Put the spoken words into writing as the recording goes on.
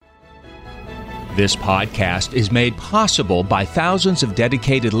This podcast is made possible by thousands of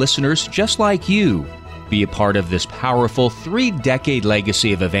dedicated listeners just like you. Be a part of this powerful 3-decade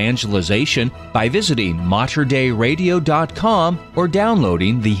legacy of evangelization by visiting materdeiradio.com or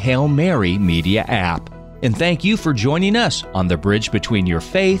downloading the Hail Mary Media app. And thank you for joining us on the bridge between your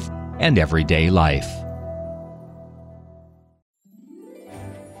faith and everyday life.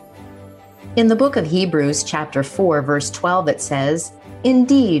 In the book of Hebrews, chapter 4, verse 12, it says,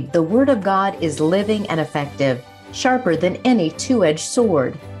 "Indeed, the word of God is living and effective, sharper than any two-edged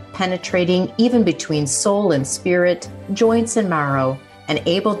sword, penetrating even between soul and spirit, joints and marrow, and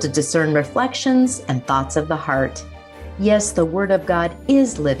able to discern reflections and thoughts of the heart." Yes, the word of God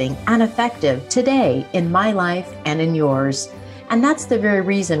is living and effective today in my life and in yours. And that's the very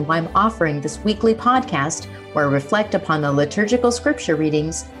reason why I'm offering this weekly podcast where I reflect upon the liturgical scripture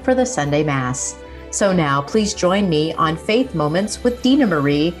readings for the Sunday Mass. So now, please join me on Faith Moments with Dina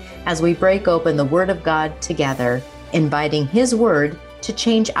Marie as we break open the Word of God together, inviting His Word to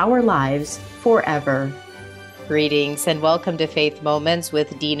change our lives forever. Greetings and welcome to Faith Moments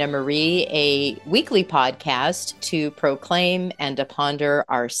with Dina Marie, a weekly podcast to proclaim and to ponder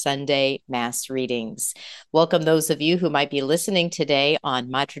our Sunday Mass readings. Welcome those of you who might be listening today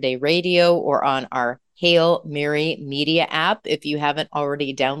on Mater Dei Radio or on our Hail Mary Media app. If you haven't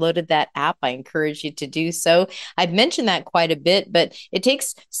already downloaded that app, I encourage you to do so. I've mentioned that quite a bit, but it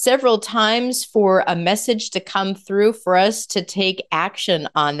takes several times for a message to come through for us to take action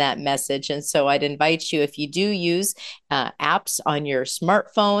on that message. And so I'd invite you, if you do use apps on your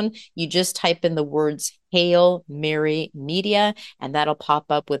smartphone, you just type in the words Hail Mary Media, and that'll pop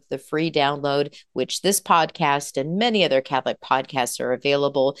up with the free download, which this podcast and many other Catholic podcasts are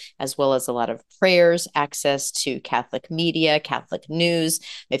available, as well as a lot of prayers, access to Catholic media, Catholic news.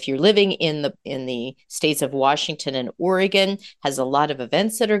 If you're living in the states of Washington and Oregon, has a lot of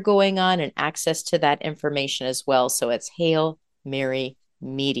events that are going on and access to that information as well. So it's Hail Mary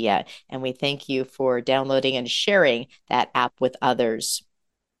Media, and we thank you for downloading and sharing that app with others.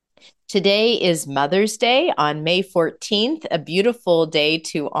 Today is Mother's Day on May 14th, a beautiful day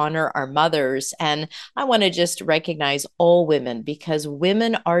to honor our mothers. And I want to just recognize all women because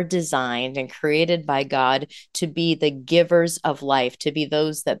women are designed and created by God to be the givers of life, to be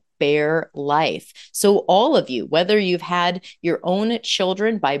those that bear life. So all of you, whether you've had your own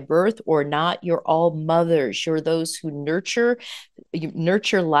children by birth or not, you're all mothers. You're those who nurture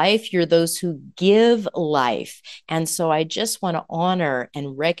life. You're those who give life. And so I just want to honor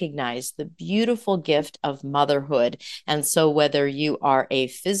and recognize the beautiful gift of motherhood. And so whether you are a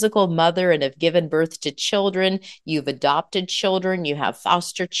physical mother and have given birth to children, you've adopted children, you have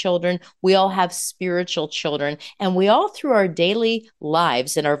foster children, we all have spiritual children, and we all through our daily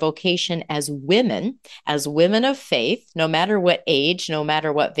lives and our vocation as women of faith, no matter what age, no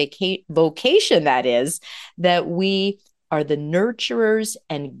matter what vocation that is, that we are the nurturers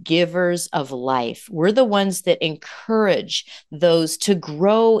and givers of life. We're the ones that encourage those to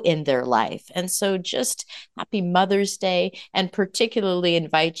grow in their life. And so just happy Mother's Day, and particularly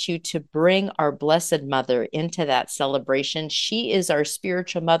invite you to bring our Blessed Mother into that celebration. She is our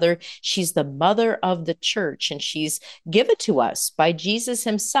spiritual mother. She's the mother of the church, and she's given to us by Jesus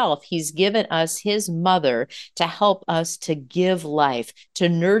himself. He's given us his mother to help us to give life, to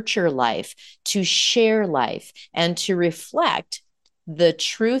nurture life, to share life, and to reflect the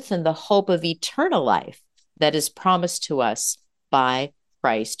truth and the hope of eternal life that is promised to us by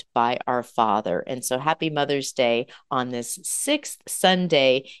Christ, by our Father. And so happy Mother's Day on this sixth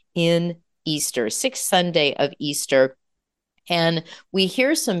Sunday in Easter, sixth Sunday of Easter. And we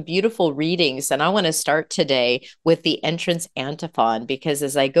hear some beautiful readings, and I want to start today with the entrance antiphon, because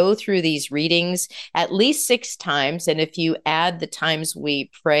as I go through these readings at least 6 times, and if you add the times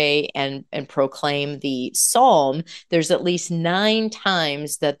we pray and proclaim the psalm, there's at least 9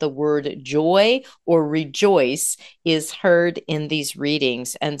 times that the word joy or rejoice is heard in these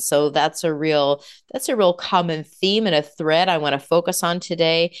readings. And so that's a real common theme and a thread I want to focus on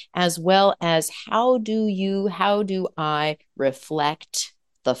today, as well as how do I reflect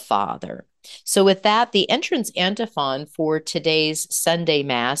the Father. So with that, the entrance antiphon for today's Sunday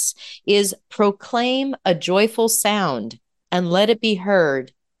Mass is proclaim a joyful sound and let it be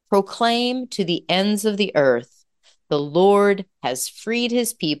heard. Proclaim to the ends of the earth, the Lord has freed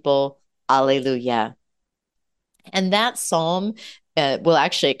his people. Alleluia. And that psalm,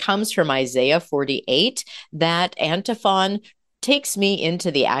 it comes from Isaiah 48. That antiphon takes me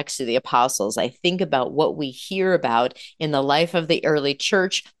into the Acts of the Apostles. I think about what we hear about in the life of the early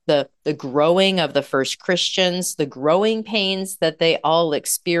church, the growing of the first Christians, the growing pains that they all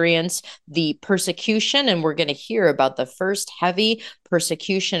experience, the persecution, and we're going to hear about the first heavy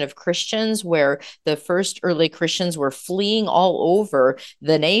persecution of Christians, where the first early Christians were fleeing all over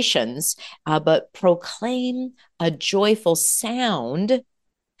the nations, but proclaim a joyful sound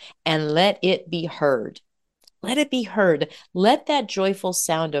and let it be heard. Let it be heard. Let that joyful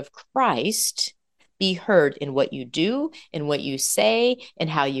sound of Christ be heard in what you do, in what you say, and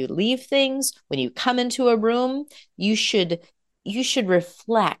how you leave things. When you come into a room, you should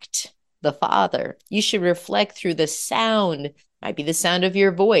reflect the Father. You should reflect through the sound. It might be the sound of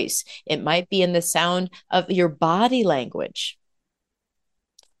your voice. It might be in the sound of your body language.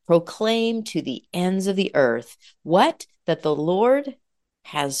 Proclaim to the ends of the earth what? That the Lord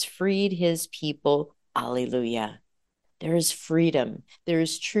has freed his people. Alleluia. There is freedom. There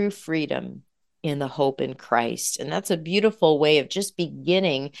is true freedom in the hope in Christ. And that's a beautiful way of just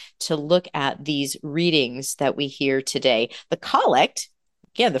beginning to look at these readings that we hear today. The collect,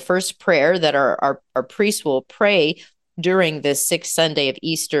 again, the first prayer that our priests will pray during this sixth Sunday of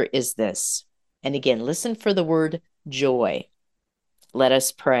Easter is this. And again, listen for the word joy. Let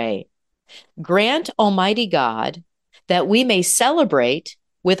us pray. Grant, Almighty God, that we may celebrate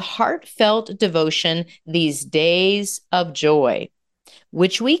with heartfelt devotion these days of joy,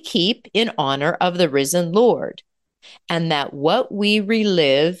 which we keep in honor of the risen Lord, and that what we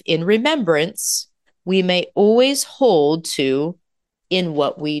relive in remembrance, we may always hold to in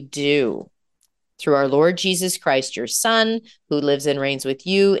what we do. Through our Lord Jesus Christ, your Son, who lives and reigns with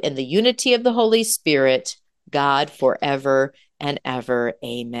you in the unity of the Holy Spirit, God forever and ever.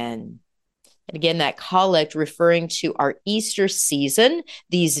 Amen. And again, that collect referring to our Easter season,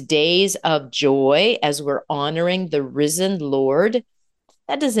 these days of joy as we're honoring the risen Lord.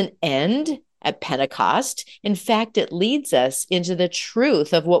 That doesn't end at Pentecost. In fact, it leads us into the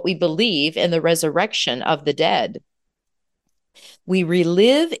truth of what we believe in the resurrection of the dead. We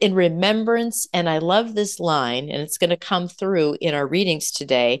relive in remembrance, and I love this line, and it's going to come through in our readings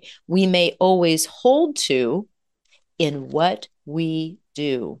today. We may always hold to in what we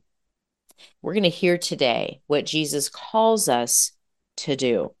do. We're going to hear today what Jesus calls us to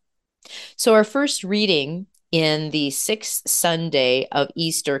do. So our first reading in the sixth Sunday of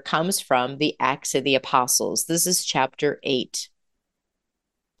Easter comes from the Acts of the Apostles. This is chapter 8.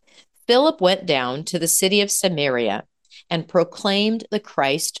 Philip went down to the city of Samaria and proclaimed the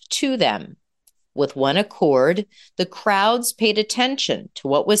Christ to them. With one accord, the crowds paid attention to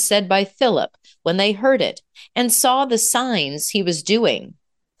what was said by Philip when they heard it and saw the signs he was doing.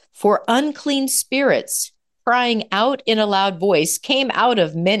 For unclean spirits, crying out in a loud voice, came out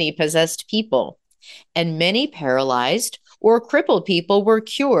of many possessed people, and many paralyzed or crippled people were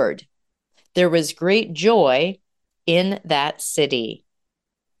cured. There was great joy in that city.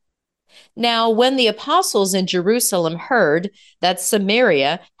 Now, when the apostles in Jerusalem heard that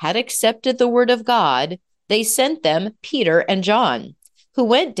Samaria had accepted the word of God, they sent them Peter and John, who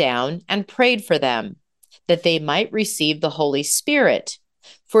went down and prayed for them, that they might receive the Holy Spirit.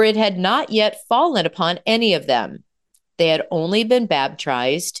 For it had not yet fallen upon any of them. They had only been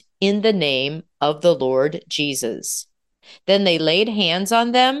baptized in the name of the Lord Jesus. Then they laid hands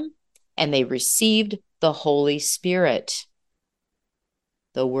on them, and they received the Holy Spirit.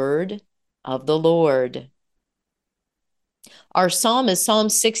 The word of the Lord. Our psalm is Psalm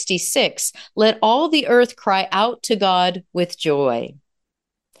 66. Let all the earth cry out to God with joy.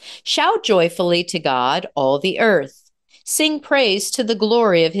 Shout joyfully to God, all the earth. Sing praise to the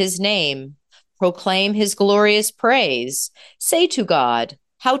glory of his name. Proclaim his glorious praise. Say to God,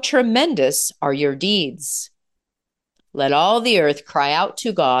 how tremendous are your deeds. Let all the earth cry out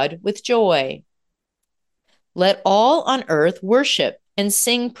to God with joy. Let all on earth worship and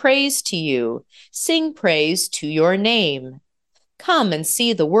sing praise to you. Sing praise to your name. Come and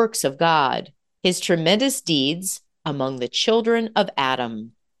see the works of God, his tremendous deeds among the children of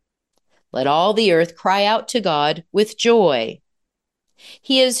Adam. Let all the earth cry out to God with joy.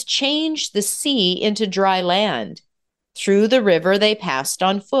 He has changed the sea into dry land. Through the river they passed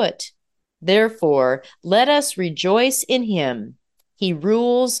on foot. Therefore, let us rejoice in him. He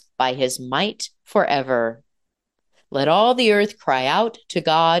rules by his might forever. Let all the earth cry out to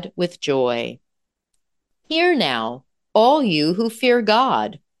God with joy. Hear now, all you who fear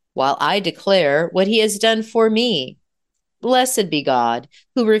God, while I declare what he has done for me. Blessed be God,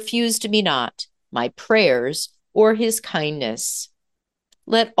 who refused me not my prayers or his kindness.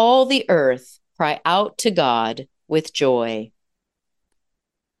 Let all the earth cry out to God with joy.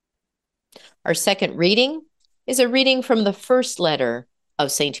 Our second reading is a reading from the first letter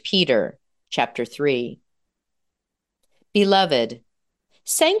of St. Peter, chapter 3. Beloved,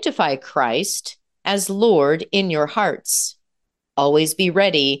 sanctify Christ as Lord in your hearts. Always be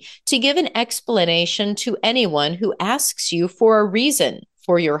ready to give an explanation to anyone who asks you for a reason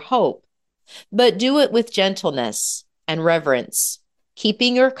for your hope, but do it with gentleness and reverence,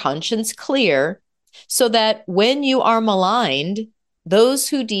 keeping your conscience clear, so that when you are maligned, those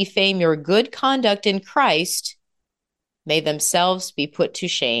who defame your good conduct in Christ may themselves be put to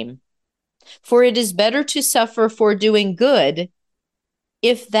shame. For it is better to suffer for doing good,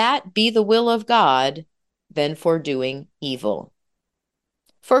 if that be the will of God, than for doing evil.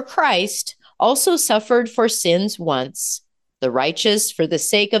 For Christ also suffered for sins once, the righteous for the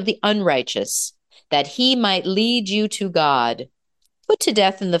sake of the unrighteous, that he might lead you to God. Put to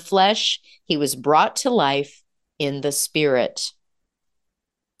death in the flesh, he was brought to life in the Spirit.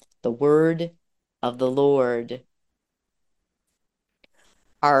 The word of the Lord.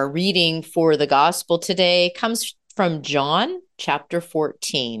 Our reading for the gospel today comes from John chapter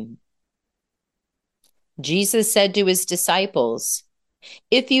 14. Jesus said to his disciples,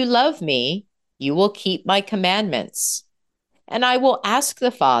 "If you love me, you will keep my commandments. And I will ask the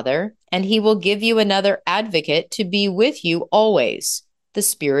Father, and he will give you another advocate to be with you always, the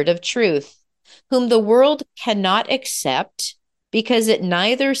Spirit of truth, whom the world cannot accept, because it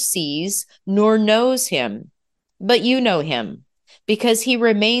neither sees nor knows him. But you know him, because he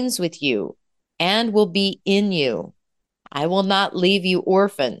remains with you and will be in you. I will not leave you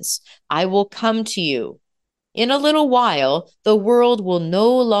orphans. I will come to you. In a little while, the world will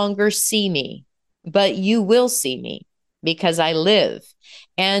no longer see me, but you will see me, because I live,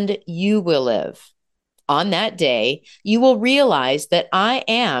 and you will live. On that day, you will realize that I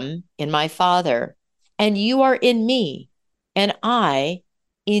am in my Father, and you are in me, and I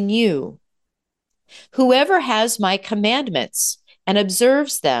in you. Whoever has my commandments and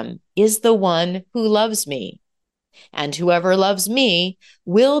observes them is the one who loves me. And whoever loves me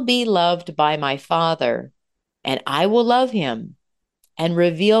will be loved by my Father, and I will love him and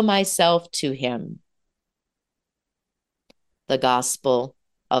reveal myself to him." The Gospel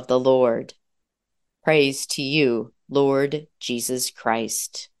of the Lord. Praise to you, Lord Jesus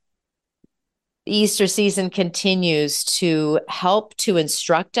Christ. The Easter season continues to help to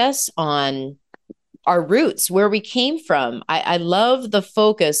instruct us on our roots, where we came from. I love the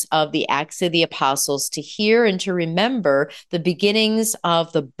focus of the Acts of the Apostles, to hear and to remember the beginnings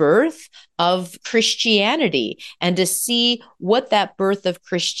of the birth of Christianity, and to see what that birth of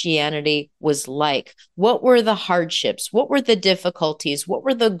Christianity was like. What were the hardships? What were the difficulties? What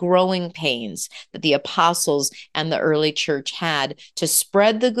were the growing pains that the apostles and the early church had to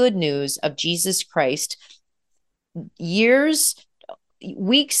spread the good news of Jesus Christ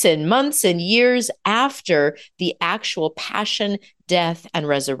weeks and months and years after the actual passion, death, and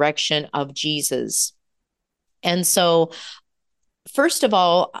resurrection of Jesus? And so, first of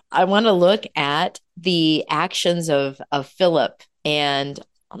all, I want to look at the actions of Philip. And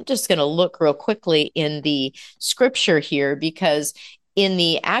I'm just going to look real quickly in the scripture here, because in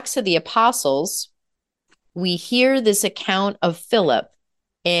the Acts of the Apostles, we hear this account of Philip.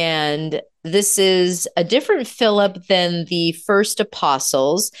 And this is a different Philip than the first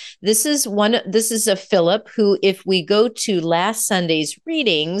apostles. This is a Philip who, if we go to last Sunday's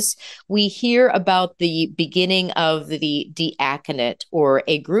readings, we hear about the beginning of the diaconate, or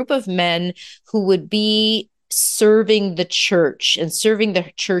a group of men who would be serving the church and serving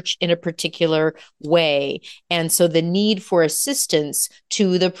the church in a particular way. And so the need for assistance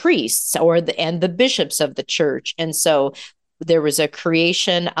to the priests and the bishops of the church. And so there was a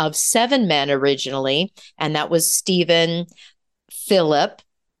creation of 7 men originally, and that was Stephen, Philip,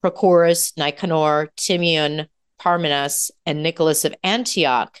 Prochorus, Nicanor, Timion, Parmenas, and Nicholas of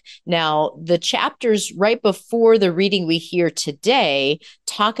Antioch. Now, the chapters right before the reading we hear today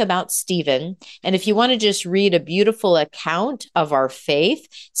talk about Stephen. And if you want to just read a beautiful account of our faith,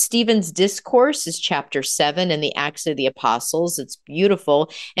 Stephen's discourse is chapter 7 in the Acts of the Apostles. It's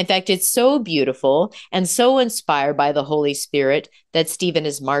beautiful. In fact, it's so beautiful and so inspired by the Holy Spirit that Stephen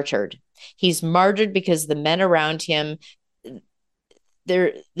is martyred. He's martyred because the men around him,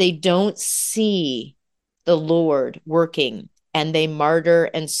 they don't see the Lord working, and they martyr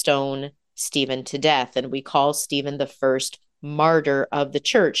and stone Stephen to death. And we call Stephen the first martyr of the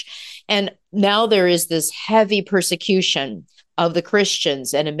church. And now there is this heavy persecution of the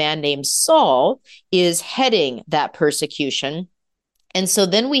Christians, and a man named Saul is heading that persecution. And so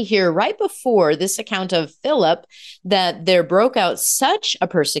then we hear right before this account of Philip that there broke out such a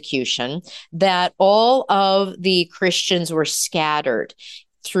persecution that all of the Christians were scattered.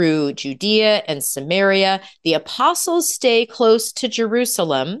 through Judea and Samaria. The apostles stay close to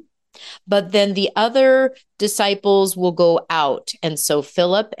Jerusalem, but then the other disciples will go out. And so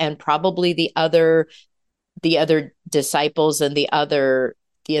Philip and probably the other disciples and the other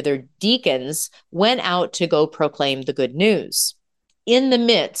deacons went out to go proclaim the good news in the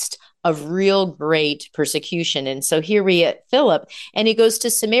midst of real great persecution. And so here we at Philip, and he goes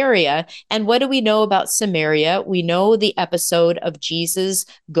to Samaria. And what do we know about Samaria? We know the episode of Jesus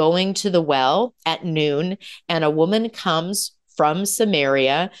going to the well at noon, and a woman comes from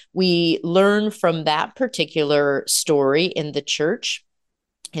Samaria. We learn from that particular story in the church,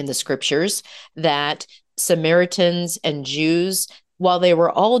 in the scriptures, that Samaritans and Jews, while they were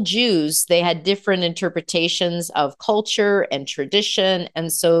all Jews, they had different interpretations of culture and tradition.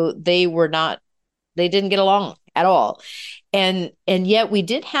 And so they didn't get along at all. And yet we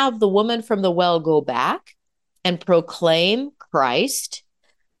did have the woman from the well go back and proclaim Christ.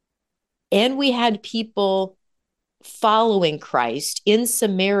 And we had people following Christ in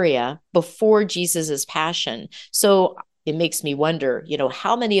Samaria before Jesus's passion. So it makes me wonder,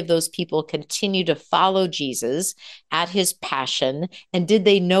 how many of those people continue to follow Jesus at his passion? And did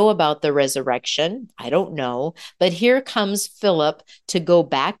they know about the resurrection? I don't know. But here comes Philip to go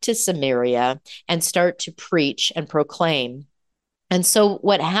back to Samaria and start to preach and proclaim. And so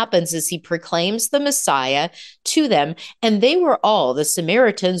what happens is he proclaims the Messiah to them. And the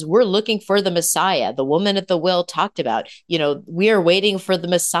Samaritans were looking for the Messiah. The woman at the well talked about, we are waiting for the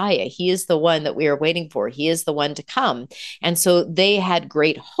Messiah. He is the one that we are waiting for. He is the one to come. And so they had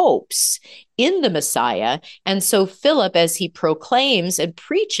great hopes in the Messiah. And so Philip, as he proclaims and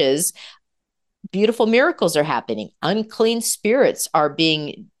preaches, beautiful miracles are happening. Unclean spirits are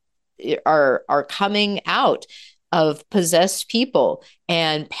coming out of possessed people,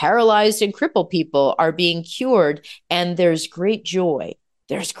 and paralyzed and crippled people are being cured. And there's great joy.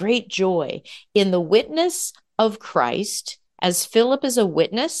 There's great joy in the witness of Christ. As Philip is a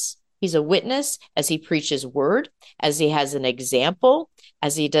witness, he's a witness as he preaches word, as he has an example,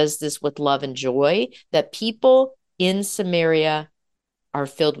 as he does this with love and joy, that people in Samaria are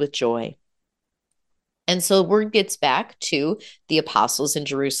filled with joy. And so word gets back to the apostles in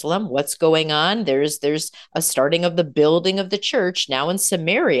Jerusalem. What's going on? There's a starting of the building of the church now in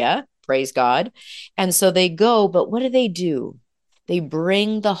Samaria, praise God. And so they go, but what do? They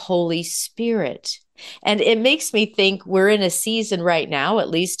bring the Holy Spirit. And it makes me think we're in a season right now, at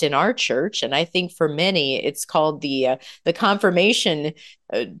least in our church, and I think for many, it's called the confirmation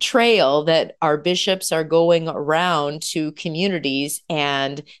trail, that our bishops are going around to communities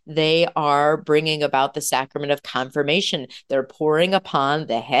and they are bringing about the sacrament of confirmation. They're pouring upon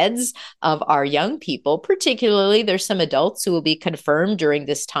the heads of our young people. Particularly, there's some adults who will be confirmed during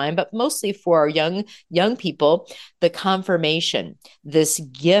this time, but mostly for our young people, the confirmation, this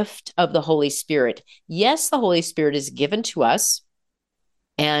gift of the Holy Spirit. Yes, the Holy Spirit is given to us,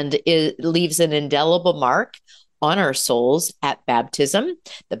 and it leaves an indelible mark on our souls at baptism,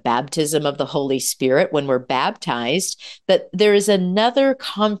 the baptism of the Holy Spirit when we're baptized. But there is another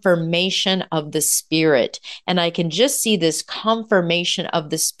confirmation of the Spirit. And I can just see this confirmation of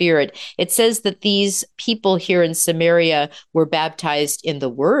the Spirit. It says that these people here in Samaria were baptized in the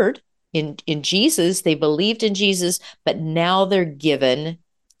Word, in Jesus. They believed in Jesus, but now they're given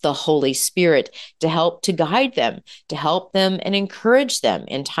the Holy Spirit to help to guide them, to help them and encourage them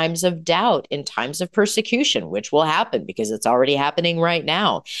in times of doubt, in times of persecution, which will happen because it's already happening right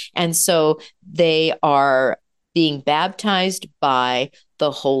now. And so they are being baptized by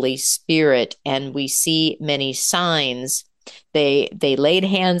the Holy Spirit, and we see many signs. They laid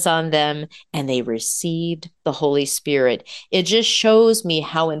hands on them and they received the Holy Spirit. It just shows me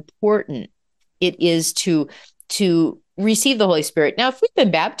how important it is to receive the Holy Spirit. Now, if we've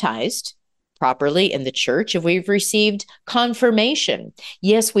been baptized properly in the church, if we've received confirmation,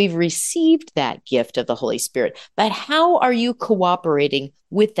 yes, we've received that gift of the Holy Spirit. But how are you cooperating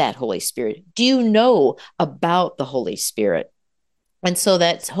with that Holy Spirit? Do you know about the Holy Spirit? And so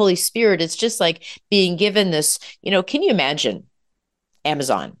that Holy Spirit is just like being given this, can you imagine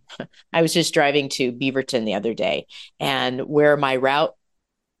Amazon? I was just driving to Beaverton the other day, and where my route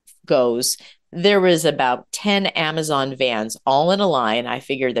goes, there was about 10 Amazon vans all in a line. I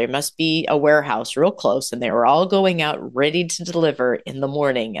figured there must be a warehouse real close, and they were all going out ready to deliver in the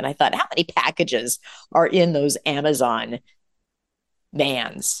morning. And I thought, how many packages are in those Amazon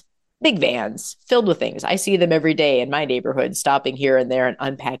vans? Big vans filled with things. I see them every day in my neighborhood, stopping here and there and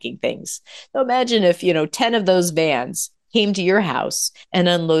unpacking things. So imagine if, 10 of those vans came to your house and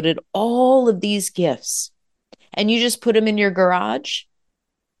unloaded all of these gifts, and you just put them in your garage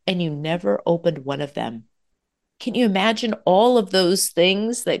and you never opened one of them. Can you imagine all of those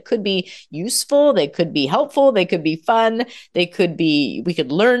things that could be useful? They could be helpful. They could be fun. We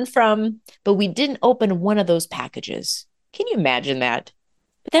could learn from, but we didn't open one of those packages. Can you imagine that?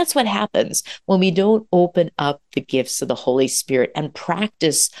 But that's what happens when we don't open up the gifts of the Holy Spirit and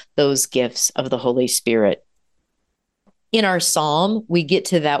practice those gifts of the Holy Spirit. In our psalm, we get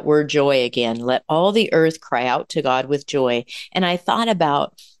to that word joy again. Let all the earth cry out to God with joy. And I thought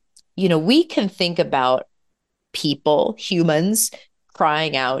about, we can think about people, humans,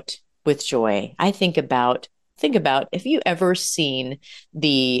 crying out with joy. I think about, have you ever seen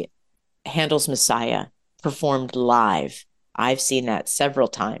the Handel's Messiah performed live? I've seen that several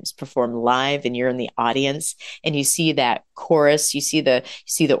times performed live, and you're in the audience and you see that chorus, you see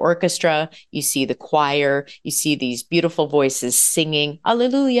the orchestra, you see the choir, you see these beautiful voices singing,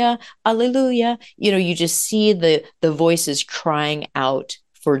 Alleluia, Alleluia. You just see the voices crying out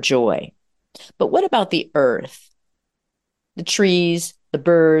for joy. But what about the earth? The trees, the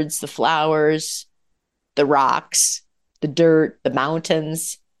birds, the flowers, the rocks, the dirt, the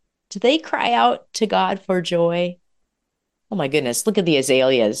mountains. Do they cry out to God for joy? Oh my goodness, look at the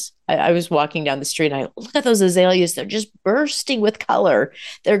azaleas. I was walking down the street and I look at those azaleas. They're just bursting with color.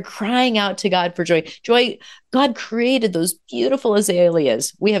 They're crying out to God for joy. Joy, God created those beautiful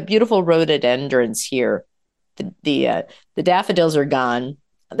azaleas. We have beautiful rhododendrons here. The daffodils are gone.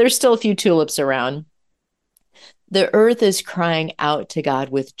 There's still a few tulips around. The earth is crying out to God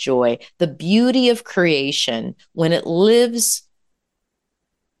with joy. The beauty of creation, when it lives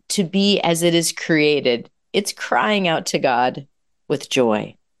to be as it is created, it's crying out to God with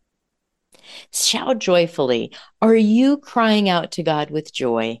joy. Shout joyfully. Are you crying out to God with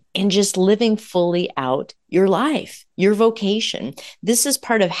joy and just living fully out your life, your vocation? This is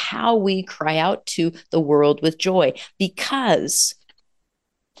part of how we cry out to the world with joy, because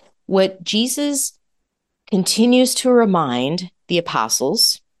what Jesus continues to remind the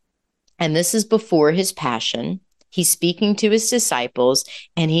apostles, and this is before his passion, he's speaking to his disciples,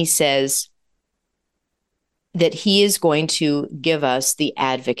 and he says that he is going to give us the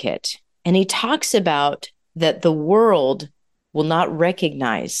advocate. And he talks about that the world will not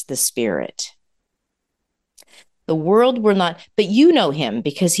recognize the Spirit. The world will not, but you know him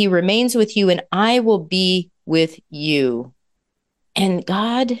because he remains with you, and I will be with you. And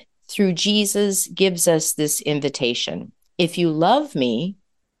God, through Jesus, gives us this invitation. If you love me,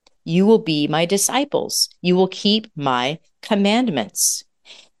 you will be my disciples. You will keep my commandments.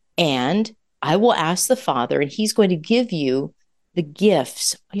 And I will ask the Father, and he's going to give you the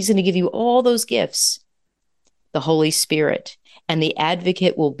gifts. He's going to give you all those gifts, the Holy Spirit, and the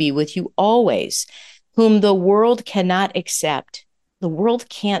advocate will be with you always, whom the world cannot accept. The world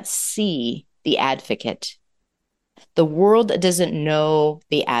can't see the advocate. The world doesn't know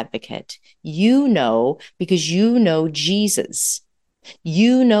the advocate. You know, because you know Jesus.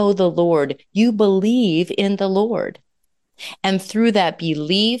 You know the Lord. You believe in the Lord. And through that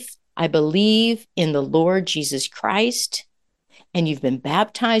belief, I believe in the Lord Jesus Christ, and you've been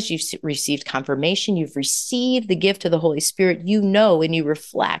baptized, you've received confirmation, you've received the gift of the Holy Spirit, you know, and you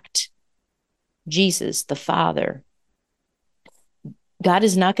reflect Jesus, the Father. God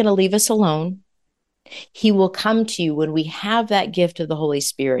is not going to leave us alone. He will come to you when we have that gift of the Holy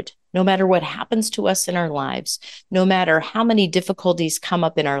Spirit, no matter what happens to us in our lives, no matter how many difficulties come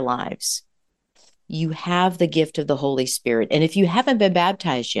up in our lives. You have the gift of the Holy Spirit. And if you haven't been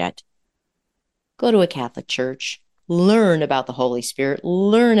baptized yet, go to a Catholic church, learn about the Holy Spirit,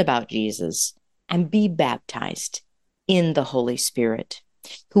 learn about Jesus, and be baptized in the Holy Spirit.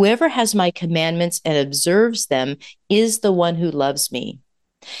 Whoever has my commandments and observes them is the one who loves me.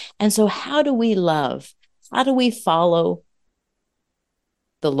 And so how do we love? How do we follow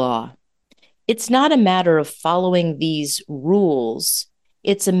the law? It's not a matter of following these rules.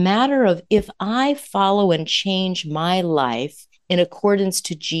 It's a matter of if I follow and change my life in accordance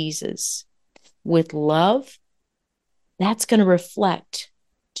to Jesus with love, that's going to reflect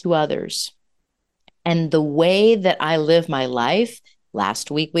to others. And the way that I live my life, last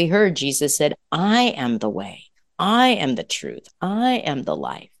week we heard Jesus said, I am the way, I am the truth, I am the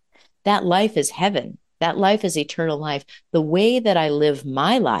life. That life is heaven. That life is eternal life. The way that I live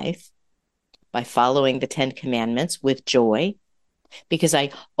my life by following the 10 Commandments with joy, because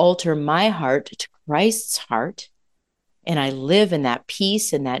I alter my heart to Christ's heart, and I live in that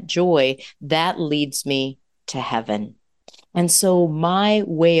peace and that joy, that leads me to heaven. And so my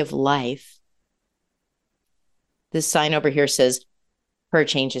way of life, this sign over here says, prayer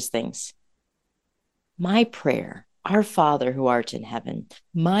changes things. My prayer, our Father who art in heaven,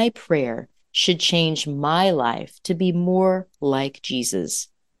 my prayer should change my life to be more like Jesus.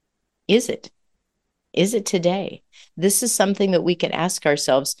 Is it? Is it today? This is something that we can ask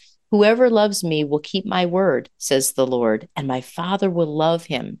ourselves. Whoever loves me will keep my word, says the Lord, and my Father will love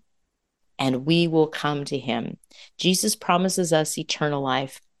him, and we will come to him. Jesus promises us eternal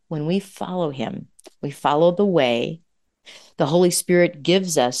life when we follow him. We follow the way. The Holy Spirit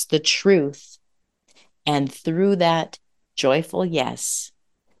gives us the truth, and through that joyful yes,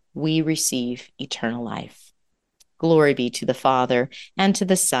 we receive eternal life. Glory be to the Father, and to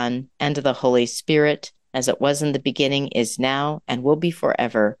the Son, and to the Holy Spirit, as it was in the beginning, is now, and will be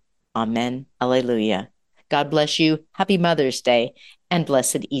forever. Amen. Alleluia. God bless you. Happy Mother's Day, and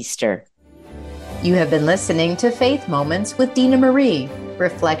blessed Easter. You have been listening to Faith Moments with Dina Marie,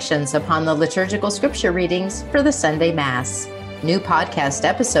 reflections upon the liturgical scripture readings for the Sunday Mass. New podcast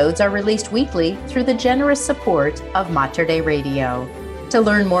episodes are released weekly through the generous support of Mater Dei Radio. To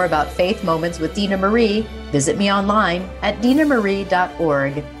learn more about Faith Moments with Dina Marie, visit me online at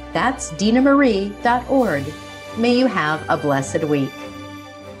dinamarie.org. That's dinamarie.org. May you have a blessed week.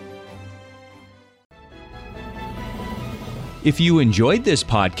 If you enjoyed this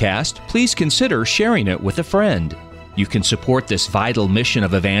podcast, please consider sharing it with a friend. You can support this vital mission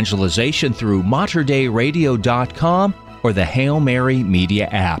of evangelization through materdeiradio.com or the Hail Mary Media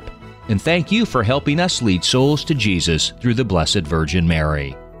app. And thank you for helping us lead souls to Jesus through the Blessed Virgin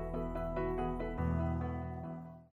Mary.